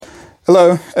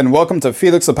Hello, and welcome to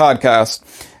Felix the Podcast.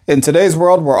 In today's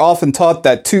world, we're often taught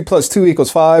that 2 plus 2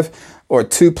 equals 5, or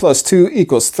 2 plus 2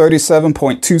 equals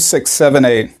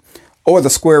 37.2678, or the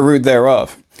square root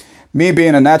thereof. Me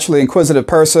being a naturally inquisitive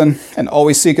person and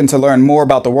always seeking to learn more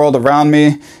about the world around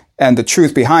me and the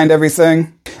truth behind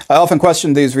everything, I often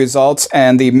question these results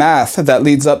and the math that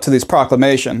leads up to these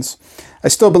proclamations. I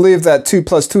still believe that 2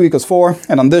 plus 2 equals 4,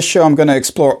 and on this show I'm going to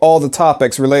explore all the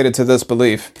topics related to this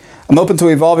belief. I'm open to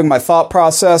evolving my thought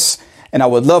process, and I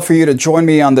would love for you to join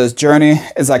me on this journey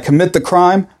as I commit the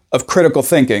crime of critical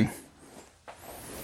thinking.